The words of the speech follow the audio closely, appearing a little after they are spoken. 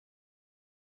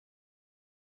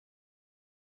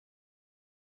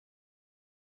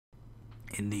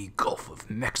in the Gulf of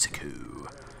Mexico.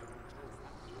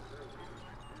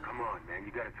 Come on, man,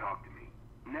 you gotta talk to me.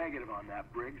 Negative on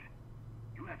that, Briggs.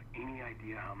 You have any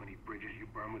idea how many bridges you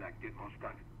burned with that Gitmo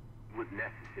stunt? It was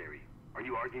necessary. Are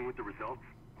you arguing with the results?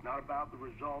 It's not about the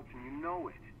results, and you know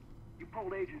it. You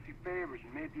pulled agency favors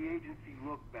and made the agency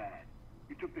look bad.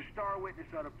 You took the star witness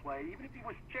out of play, even if he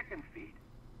was chicken feed.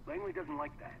 Langley doesn't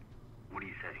like that. What are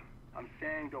you saying? I'm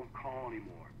saying don't call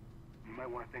anymore. You might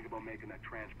want to think about making that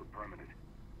transfer permanent.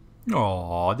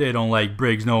 Aw, they don't like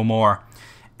Briggs no more.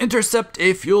 Intercept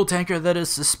a fuel tanker that is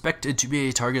suspected to be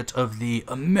a target of the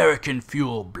American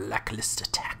fuel Blacklist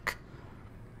attack.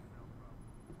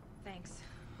 Thanks.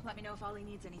 Let me know if Ollie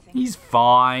needs anything. He's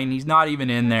fine. He's not even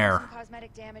in there. Some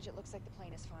cosmetic damage. It looks like the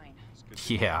plane is fine.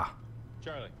 Yeah.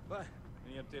 Charlie, what?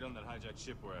 Any update on that hijacked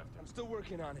ship we're after? I'm still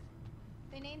working on it.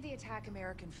 They named the attack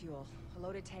American fuel. A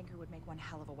loaded tanker would make one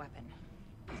hell of a weapon.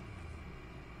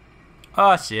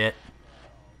 Oh shit.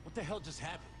 What the hell just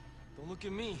happened? Don't look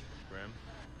at me. Graham?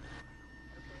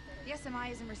 The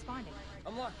SMI isn't responding.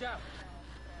 I'm locked out.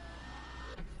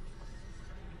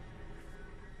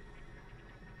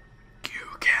 You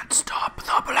can't stop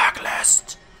the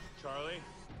Blacklist. Charlie?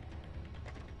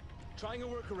 Trying a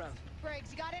workaround.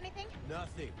 Briggs, you got anything?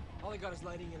 Nothing. All I got is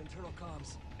lighting and internal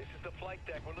comms. This is the flight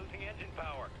deck. We're losing engine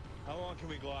power. How long can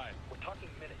we glide? We're talking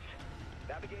minutes.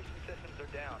 Navigation systems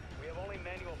are down. We have only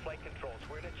manual flight controls.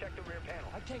 We're gonna check the rear panel.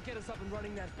 I can't get us up and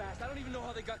running that fast. I don't even know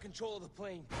how they got control of the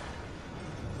plane.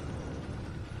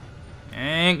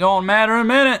 Ain't gonna matter in a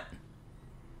minute.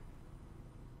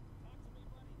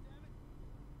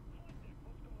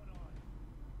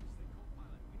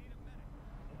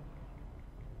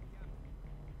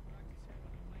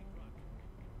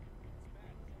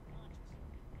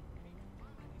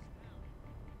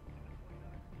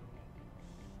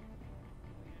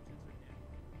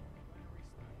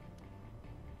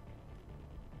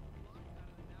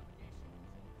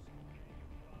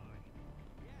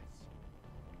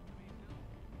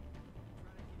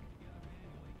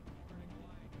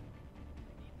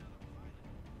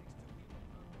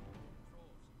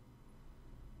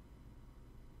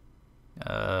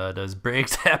 Does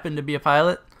Briggs happen to be a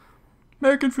pilot?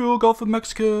 American fuel, Gulf of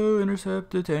Mexico,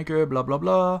 intercept the tanker, blah blah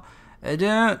blah. I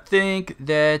don't think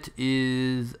that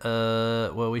is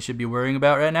what we should be worrying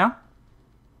about right now.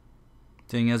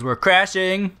 Seeing as we're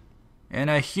crashing in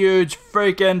a huge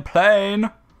freaking plane.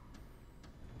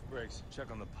 Briggs, check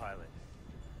on the pilot.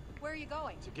 Where are you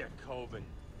going? To get Coben.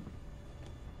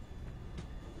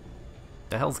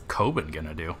 The hell's Coben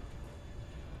gonna do?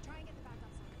 Try and get the backup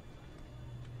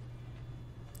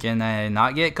side. Can I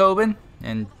not get Coben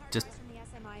and just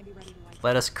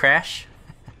let us crash?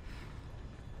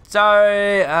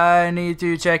 Sorry, I need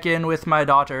to check in with my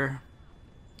daughter.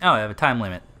 Oh, I have a time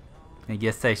limit. I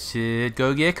guess I should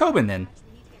go get Coben then.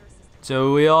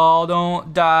 So we all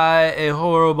don't die a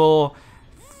horrible,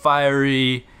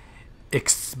 fiery,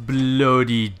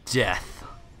 explodey death.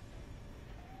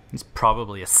 He's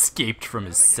probably escaped from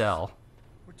his cell.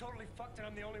 We're totally fucked and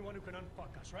I'm the only one who can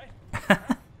unfuck us, right?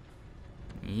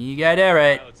 You got that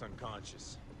right. Pilot's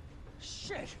unconscious.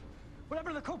 Shit! What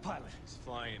happened to the co-pilot? He's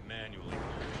flying it manually.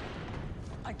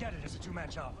 I get it, it's a two-man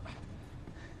job.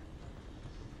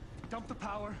 Dump the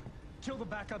power, kill the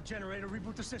backup generator,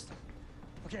 reboot the system.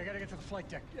 Okay, I gotta get to the flight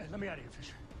deck. Let me out of here,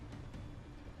 Fisher.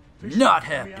 Fisher, Not let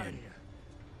me out of happening. here.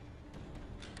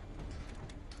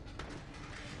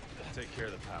 Take care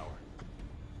of the power.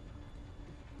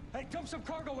 Hey, dump some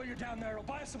cargo while you're down there. It'll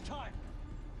buy us some time.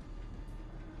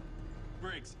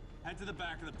 Briggs, head to the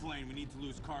back of the plane. We need to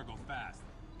lose cargo fast.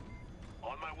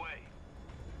 On my way.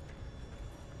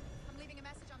 I'm leaving a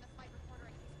message on the flight recorder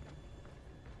in case you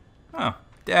Oh, don't.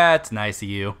 that's nice of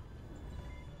you.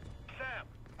 Sam,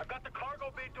 I've got the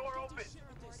cargo bay door open.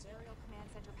 Aerial Command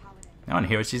Center Paladin. I want to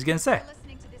hear what she's gonna say. If you're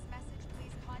listening to this message,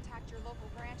 please contact your local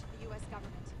branch of the U.S.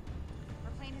 government.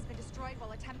 Our plane has been destroyed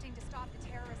while attempting to stop the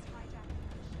terrorist hijacking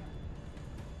of the ship.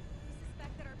 We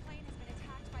suspect that our plane has been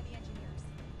attacked by the engineers.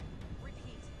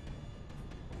 Repeat.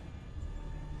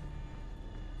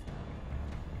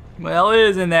 Well,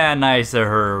 isn't that nice of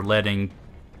her letting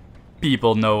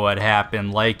people know what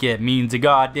happened? Like it means a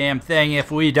goddamn thing if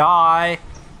we die.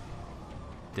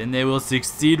 Then they will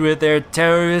succeed with their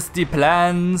terroristy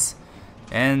plans.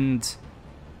 And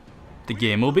the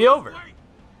game will be over.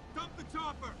 Dump the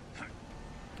chopper.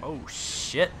 Oh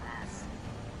shit.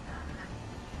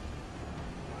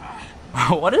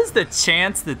 What is the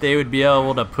chance that they would be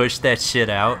able to push that shit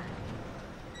out?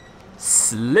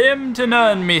 Slim to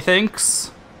none,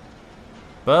 methinks.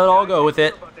 But I'll go with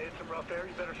it. About to hit some rough air.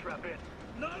 You better strap in.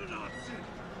 Not an option.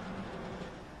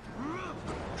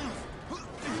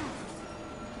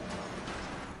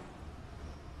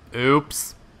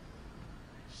 Oops.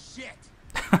 Shit!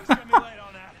 Just get me light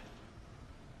on that.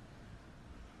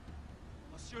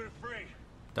 I'll shoot it free.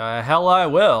 The hell I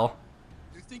will.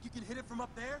 You think you can hit it from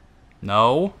up there?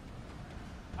 No.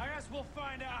 I guess we'll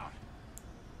find out.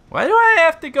 Why do I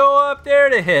have to go up there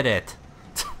to hit it?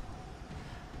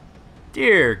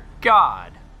 Dear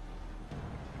God.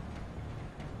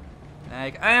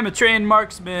 Like, I am a trained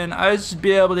marksman. I should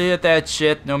be able to hit that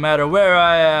shit no matter where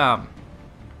I am.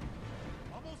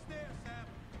 Almost there, Sam.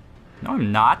 No, I'm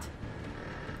not.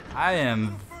 I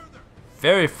am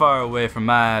very far away from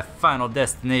my final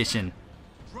destination.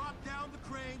 Drop down the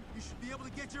crane. You should be able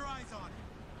to get your eyes on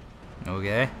it.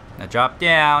 Okay, now drop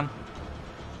down.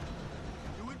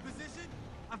 You in position?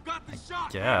 I've got the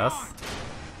shot. Guess. Right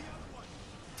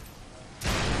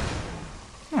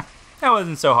on. That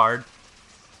wasn't so hard.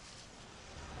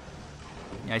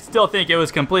 I still think it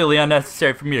was completely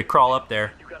unnecessary for me to crawl up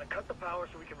there. You gotta cut the power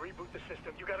so we can reboot the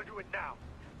system. You gotta do it now.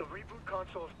 The reboot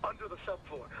console is under the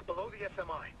subfloor, below the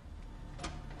SMI.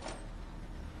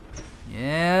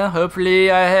 Yeah,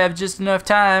 hopefully I have just enough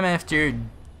time after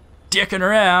dicking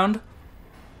around.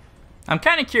 I'm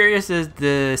kind of curious as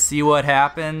to see what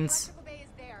happens. Electrical bay is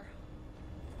there.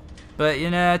 But, you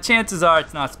know, chances are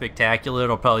it's not spectacular.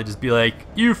 It'll probably just be like,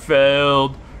 you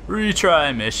failed,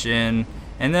 retry mission,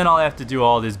 and then I'll have to do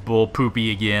all this bull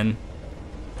poopy again.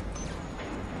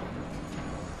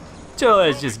 So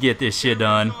let's just get this shit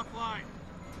done.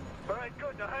 Alright,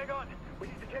 good. Now hang on. We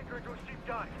need to take her into a steep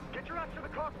dive. Get your ass to the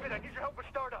cockpit. I need your help with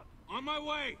startup. On my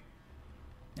way.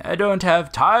 I don't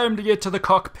have time to get to the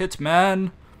cockpit,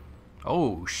 man.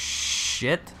 Oh,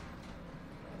 shit.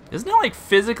 Isn't it, like,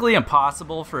 physically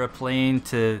impossible for a plane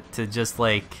to just,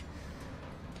 like...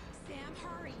 Sam,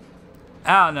 hurry.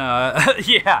 I don't know.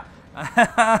 Yeah.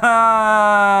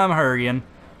 I'm hurrying.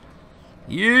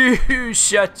 You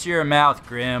shut your mouth,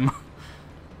 Grim.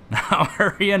 I'm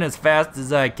hurrying as fast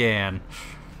as I can.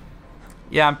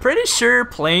 Yeah, I'm pretty sure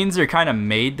planes are kind of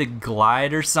made to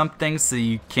glide or something, so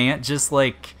you can't just,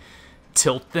 like,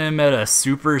 tilt them at a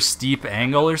super steep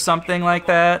angle or something like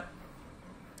that.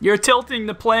 You're tilting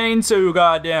the plane so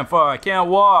goddamn far, I can't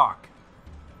walk.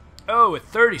 Oh, with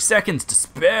 30 seconds to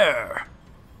spare.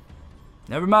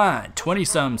 Never mind,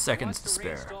 20-some seconds to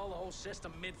spare. Reinstall the whole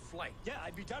system mid-flight. Yeah,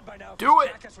 I'd be done by now. Do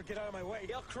it! Jackass would get out of my way.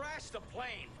 He'll crash the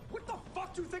plane. What the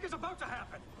fuck do you think is about to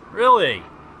happen? Really?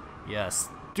 Yeah,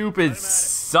 stupid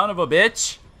son of a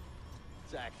bitch.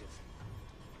 It's active.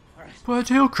 All right. But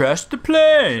he'll crash the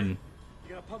plane.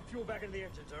 You gotta pump fuel back into the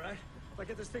engines, all right? If I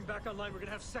get this thing back online, we're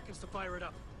gonna have seconds to fire it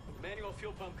up. Manual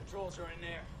fuel pump controls are in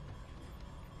there.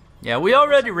 Yeah, we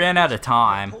already ran out of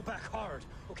time. Pull back hard.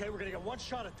 Okay, we're gonna get one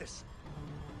shot at this.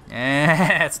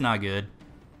 That's not good.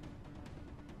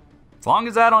 As long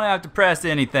as I don't have to press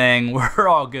anything, we're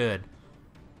all good.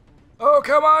 Oh,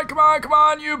 come on, come on, come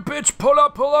on, you bitch. Pull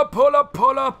up, pull up, pull up,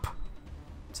 pull up.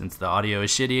 Since the audio is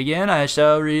shitty again, I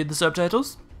shall read the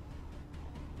subtitles.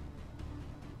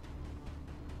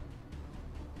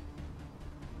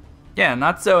 Yeah,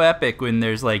 not so epic when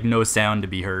there's like no sound to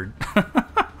be heard.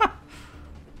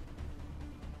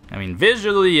 I mean,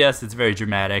 visually, yes, it's very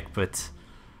dramatic, but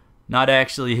not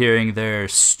actually hearing their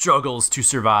struggles to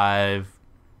survive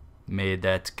made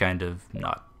that kind of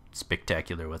not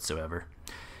spectacular whatsoever.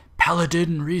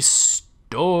 Paladin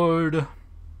restored.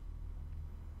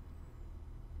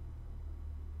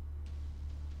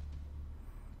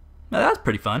 Now that's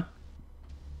pretty fun.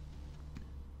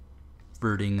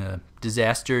 Averting a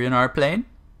disaster in our plane.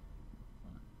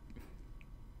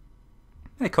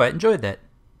 I quite enjoyed that.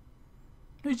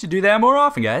 We should do that more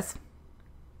often, guys.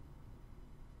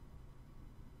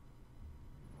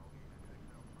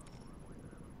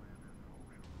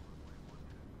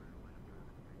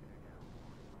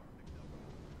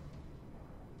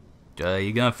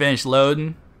 You gonna finish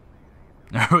loading?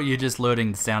 Or are you just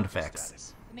loading the sound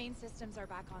effects? The main systems are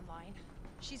back online.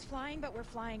 She's flying, but we're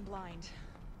flying blind.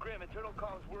 Grim, internal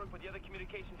comms work, but the other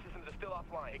communication systems are still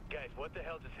offline. Hey, guys, what the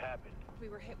hell just happened? We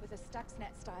were hit with a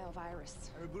Stuxnet-style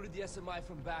virus. I rebooted the SMI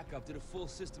from backup, did a full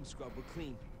system scrub, we're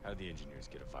clean. How'd the engineers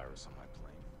get a virus on my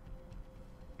plane?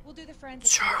 We'll do the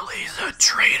forensic. Charlie's a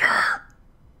traitor.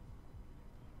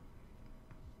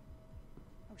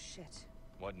 Oh shit.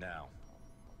 What now?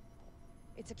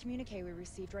 It's a communique we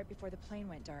received right before the plane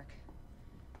went dark.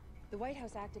 The White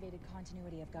House activated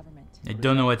continuity of government. I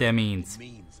don't know what that means. It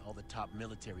means all the top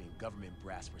military and government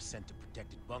brass were sent to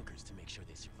protected bunkers to make sure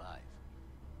they survive.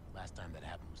 Last time that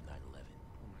happened was 9/11.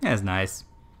 That's nice.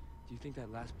 Do you think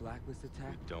that last Blacklist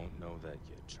attack? Don't know that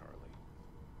yet, Charlie.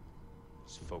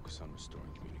 Just focus on restoring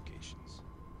communications.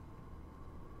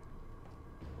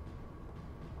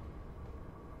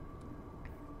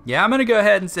 Yeah, I'm gonna go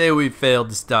ahead and say we failed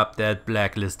to stop that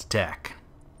Blacklist attack.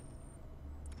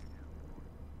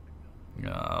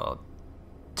 Oh,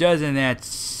 doesn't that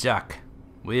suck?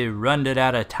 We run it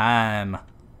out of time.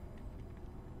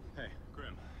 Hey,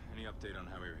 Grim, any update on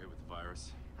how we were hit with the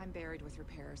virus? I'm buried with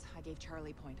repairs. I gave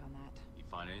Charlie point on that. You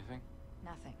find anything?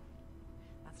 Nothing.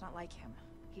 That's not like him.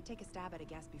 He'd take a stab at a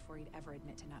guess before he'd ever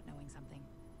admit to not knowing something.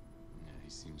 Yeah, he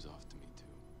seems off to me too.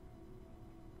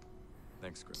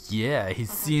 Thanks, Grim. Yeah, he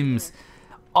seems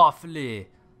awfully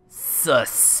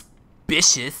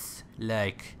suspicious.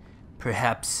 Like,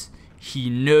 perhaps he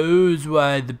knows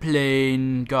why the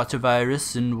plane got a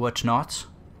virus and whatnot.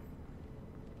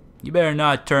 You better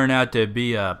not turn out to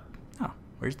be a... Oh,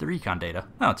 where's the recon data?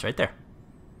 Oh, it's right there.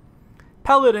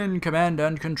 Paladin Command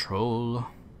and Control.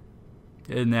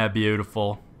 Isn't that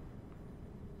beautiful?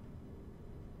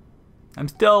 I'm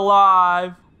still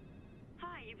alive.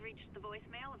 Hi, you've reached the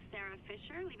voicemail of Sarah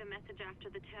Fisher. Leave a message after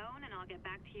the tone, and I'll get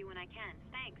back to you when I can.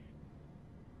 Thanks.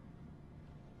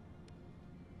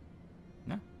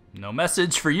 No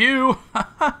message for you.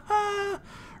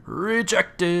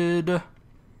 Rejected.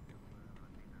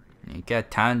 Ain't got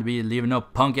time to be leaving no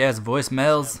punk ass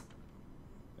voicemails.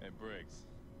 Hey, Briggs.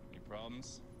 Any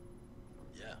problems?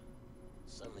 Yeah.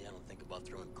 Suddenly I don't think about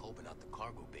throwing Coben out the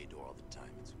cargo bay door all the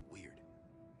time. It's weird.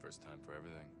 First time for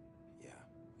everything. Yeah.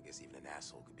 I guess even an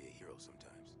asshole could be a hero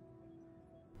sometimes.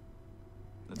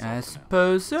 That's I all for now.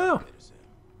 suppose so. Later, Sam.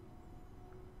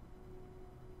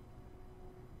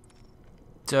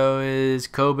 So is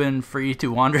Coben free to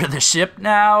wander the ship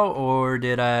now, or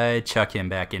did I chuck him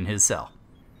back in his cell?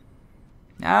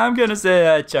 I'm gonna say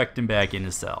I chucked him back in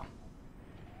his cell.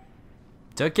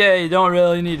 It's okay, you don't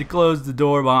really need to close the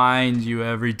door behind you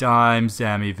every time,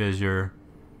 Sammy Fisher.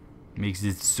 Makes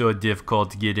it so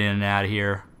difficult to get in and out of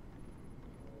here.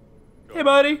 Hey,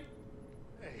 buddy.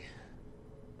 Hey,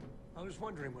 I was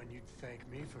wondering when you'd thank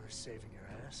me for saving your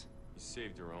ass. You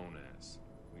saved your own ass.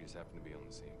 We just happen to be on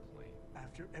the same plane.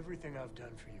 After everything I've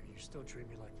done for you, you still treat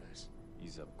me like this.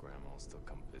 Ease up, Grandma. I'll still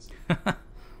come visit.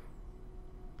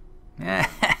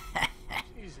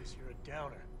 Jesus, you're a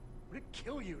downer. Would it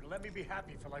kill you to let me be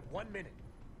happy for like 1 minute?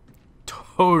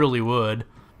 Totally would.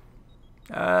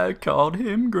 I called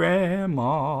him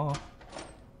Grandma.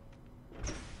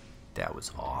 That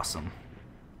was awesome.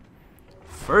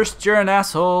 First you're an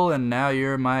asshole, and now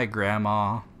you're my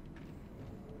grandma.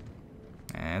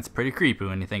 And it's pretty creepy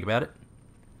when you think about it.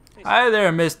 Hi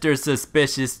there, Mr.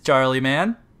 Suspicious Charlie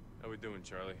Man. How we doing,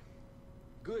 Charlie?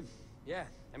 Good. Yeah.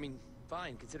 I mean,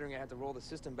 fine, considering I had to roll the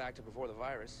system back to before the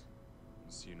virus.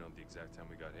 So you know the exact time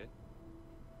we got hit?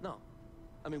 No.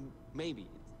 I mean, maybe.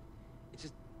 It's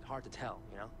just hard to tell,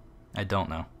 you know? I don't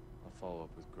know. I'll follow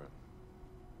up with Grim.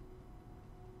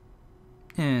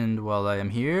 And while I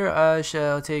am here, I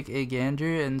shall take a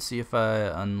gander and see if I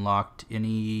unlocked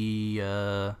any,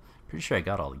 pretty sure I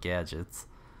got all the gadgets.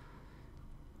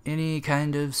 Any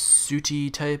kind of sooty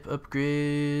type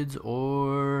upgrades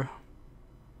or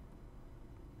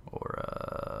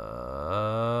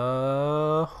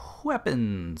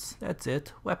weapons. That's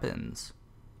it, weapons.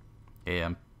 Yeah,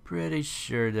 I'm pretty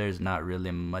sure there's not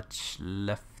really much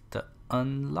left to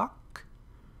unlock.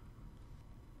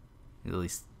 At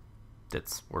least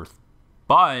that's worth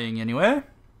buying anyway.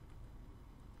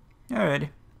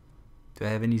 Alrighty. Do I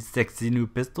have any sexy new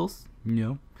pistols?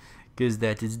 No, because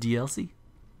that is DLC.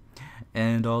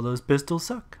 And all those pistols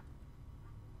suck.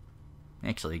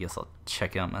 Actually, I guess I'll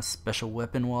check out my special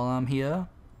weapon while I'm here.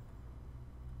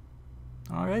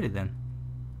 Alrighty then.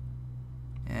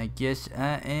 I guess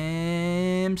I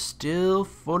am still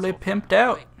fully pimped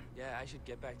out. Right. Yeah, I should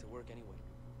get back to work anyway.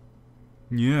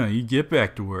 Yeah, you get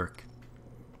back to work.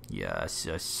 Yeah,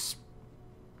 suspicious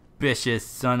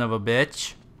son of a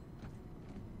bitch.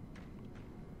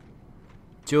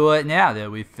 So what now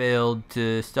that we failed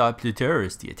to stop the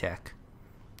terrorist attack?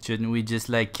 Shouldn't we just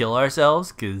like kill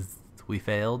ourselves because we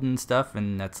failed and stuff,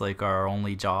 and that's like our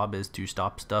only job is to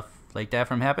stop stuff like that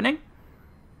from happening?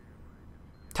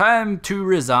 Time to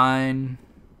resign.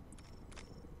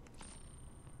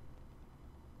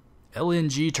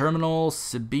 LNG Terminal,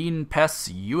 Sabine Pass,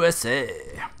 USA.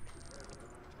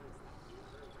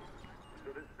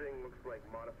 So this thing looks like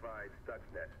modified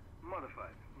Stuxnet. Modified.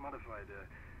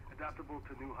 Adaptable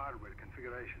to new hardware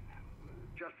configurations.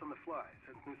 Just on the fly,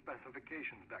 sends new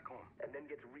specifications back home. And then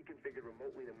gets reconfigured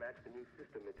remotely to match the new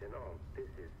system it's in. Oh, this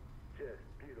is just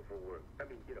beautiful work. I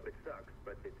mean, you know, it sucks,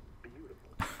 but it's beautiful.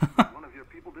 One of your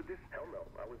people did this? Hell no.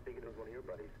 I was thinking it was one of your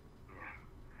buddies.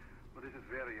 Yeah. Well, this is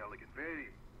very elegant, very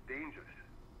dangerous.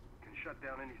 Can shut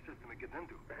down any system it gets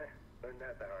into. Learned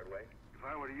that the hard way. If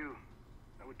I were you,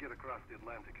 I would get across the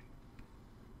Atlantic.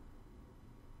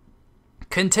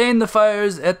 Contain the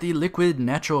fires at the liquid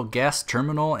natural gas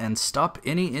terminal and stop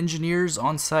any engineers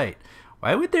on site.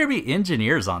 Why would there be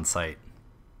engineers on site?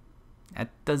 That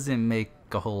doesn't make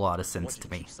a whole lot of sense to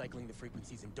me. Keep cycling the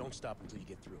frequencies and don't stop until you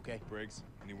get through, okay? Briggs,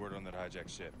 any word on that hijacked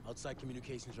ship? Outside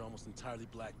communications are almost entirely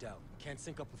blacked out. Can't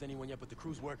sync up with anyone yet, but the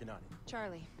crew's working on it.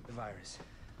 Charlie. The virus.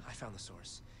 I found the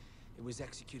source. It was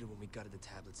executed when we gutted the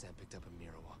tablets and picked up a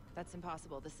mirror. That's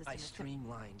impossible. The system I is...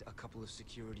 streamlined a couple of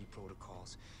security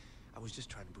protocols. I was just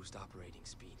trying to boost operating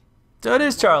speed. So it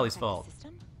is Charlie's fault.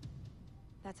 System?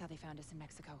 That's how they found us in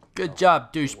Mexico. Good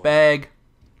job, douchebag.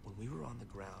 When we were on the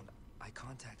ground, I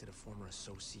contacted a former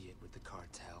associate with the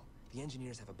cartel. The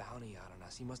engineers have a bounty out on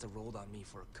us. He must have rolled on me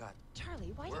for a cut.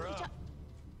 Charlie, why didn't you...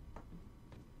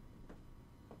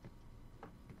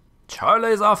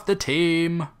 Charlie's off the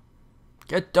team.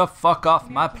 Get the fuck off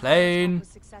my plane. Was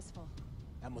successful.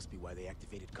 That must be why they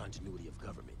activated continuity of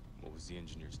government. What was the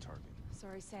engineer's target?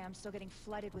 Sorry, Sam. Still getting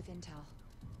flooded with intel.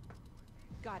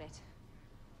 Got it.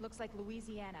 Looks like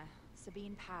Louisiana,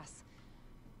 Sabine Pass.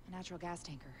 A natural gas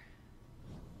tanker.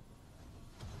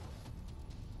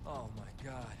 Oh my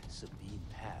god. Sabine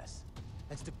Pass.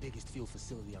 That's the biggest fuel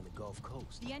facility on the Gulf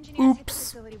Coast. The engineers hit the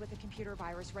facility with a computer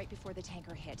virus right before the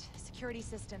tanker hit. Security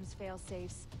systems,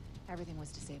 fail-safes, everything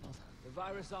was disabled. The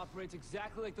virus operates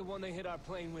exactly like the one they hit our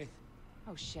plane with.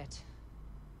 Oh shit.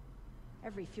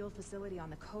 Every fuel facility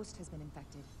on the coast has been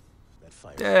infected. That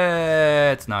fire.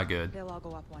 That's not good. They'll all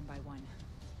go up one by one.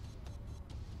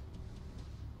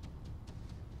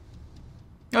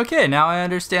 Okay, now I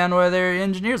understand why there are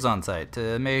engineers on site,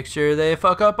 to make sure they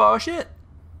fuck up all shit.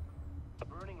 A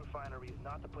burning refinery is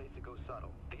not the place to go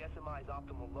subtle. The SMI's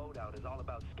optimal loadout is all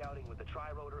about scouting with the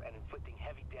tri-rotor and inflicting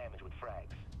heavy damage with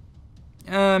frags.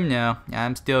 No.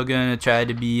 I'm still gonna try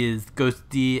to be as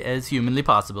ghosty as humanly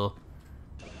possible.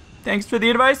 Thanks for the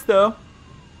advice, though.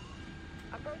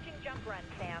 Approaching jump run,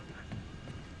 Sam.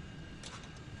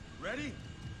 Ready?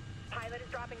 Pilot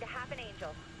is dropping to half an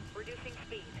angel. Reducing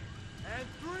speed. And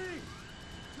 3,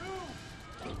 2,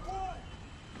 1,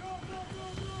 go, go,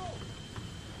 go, go!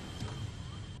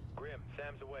 Grim,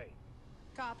 Sam's away.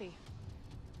 Copy.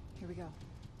 Here we go.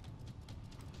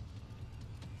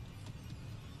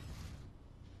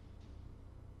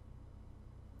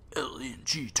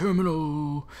 LNG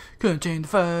terminal. Contain the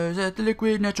fires at the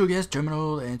liquid natural gas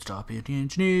terminal and stop any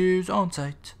engineers on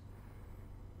site.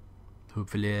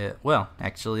 Hopefully, well,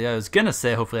 actually, I was gonna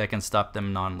say hopefully I can stop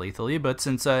them non-lethally, but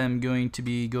since I'm going to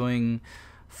be going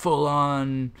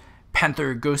full-on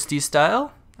Panther Ghosty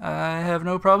style, I have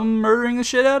no problem murdering the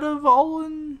shit out of all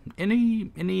and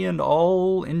any and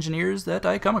all engineers that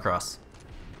I come across.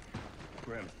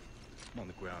 Grim, I'm on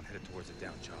the ground, headed towards a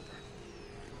down chopper.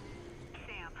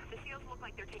 Sam, the seals look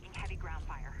like they're taking heavy ground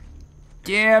fire.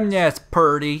 Damn, that's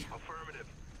purty. Affirmative.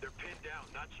 They're pinned down.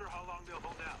 Not sure how long they'll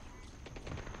hold out.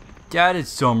 That is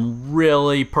some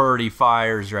really purty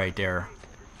fires right there.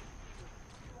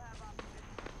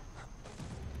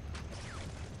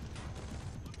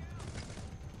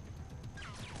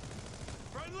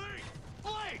 Friendly!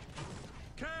 Blake!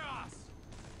 Chaos!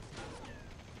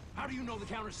 How do you know the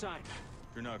countersign?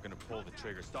 You're not gonna pull the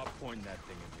trigger. Stop pointing that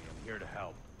thing at me. I'm here to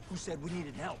help. Who said we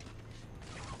needed help?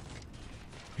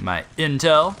 My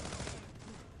intel.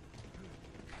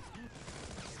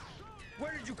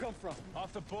 Where did you come from?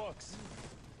 Off the books.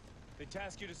 They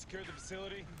task you to secure the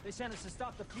facility? They sent us to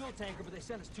stop the fuel tanker, but they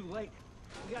sent us too late.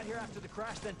 We got here after the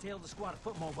crash, then tailed a squad of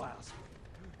foot mobiles.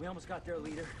 We almost got their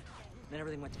leader, then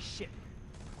everything went to shit.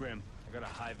 Grim, I got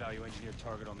a high-value engineer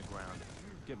target on the ground.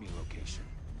 Give me location.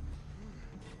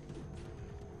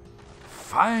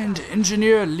 Find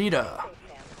engineer leader.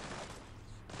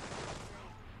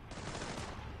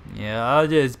 Yeah, I'll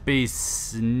just be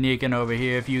sneaking over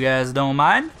here if you guys don't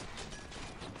mind.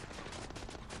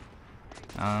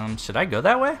 Should I go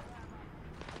that way?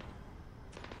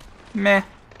 Meh.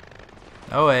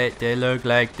 Oh wait, they look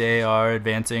like they are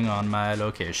advancing on my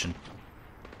location.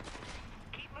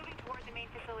 Keep moving toward the main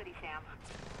facility, Sam.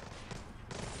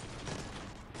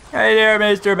 Hey there,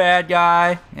 Mr. Bad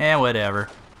Guy. Eh, whatever.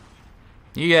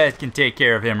 You guys can take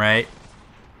care of him, right?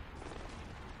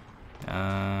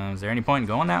 Is there any point in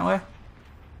going that way?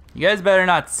 You guys better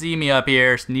not see me up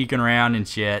here sneaking around and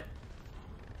shit.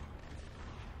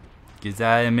 Because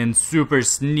I am in super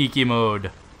sneaky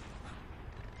mode.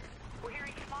 We're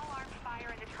hearing small arms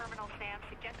fire in the terminal, Sam.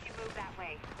 Suggest you move that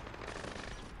way.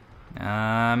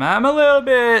 I'm a little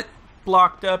bit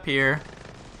blocked up here.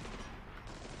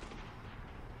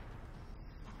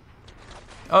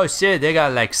 Oh shit, they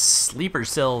got like sleeper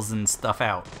cells and stuff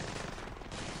out.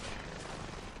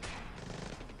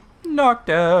 Knocked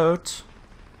out.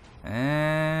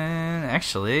 And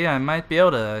actually, I might be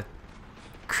able to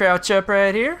crouch up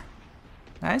right here.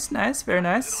 Nice, nice, very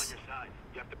nice.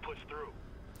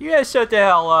 You guys shut the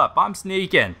hell up. I'm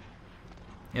sneaking.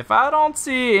 If I don't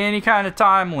see any kind of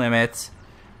time limit,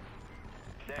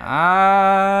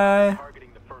 Targeting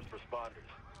the first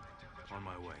responders. On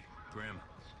my way. Graham,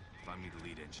 find me the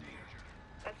lead engineer.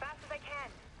 As fast as I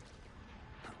can.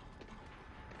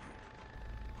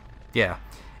 yeah.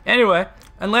 Anyway,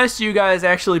 unless you guys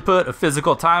actually put a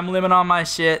physical time limit on my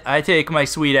shit, I take my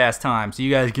sweet ass time, so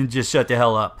you guys can just shut the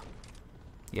hell up.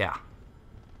 Yeah.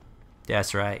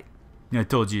 That's right. I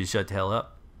told you to shut the hell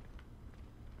up.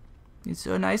 It's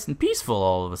so nice and peaceful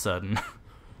all of a sudden.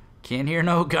 Can't hear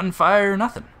no gunfire or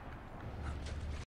nothing.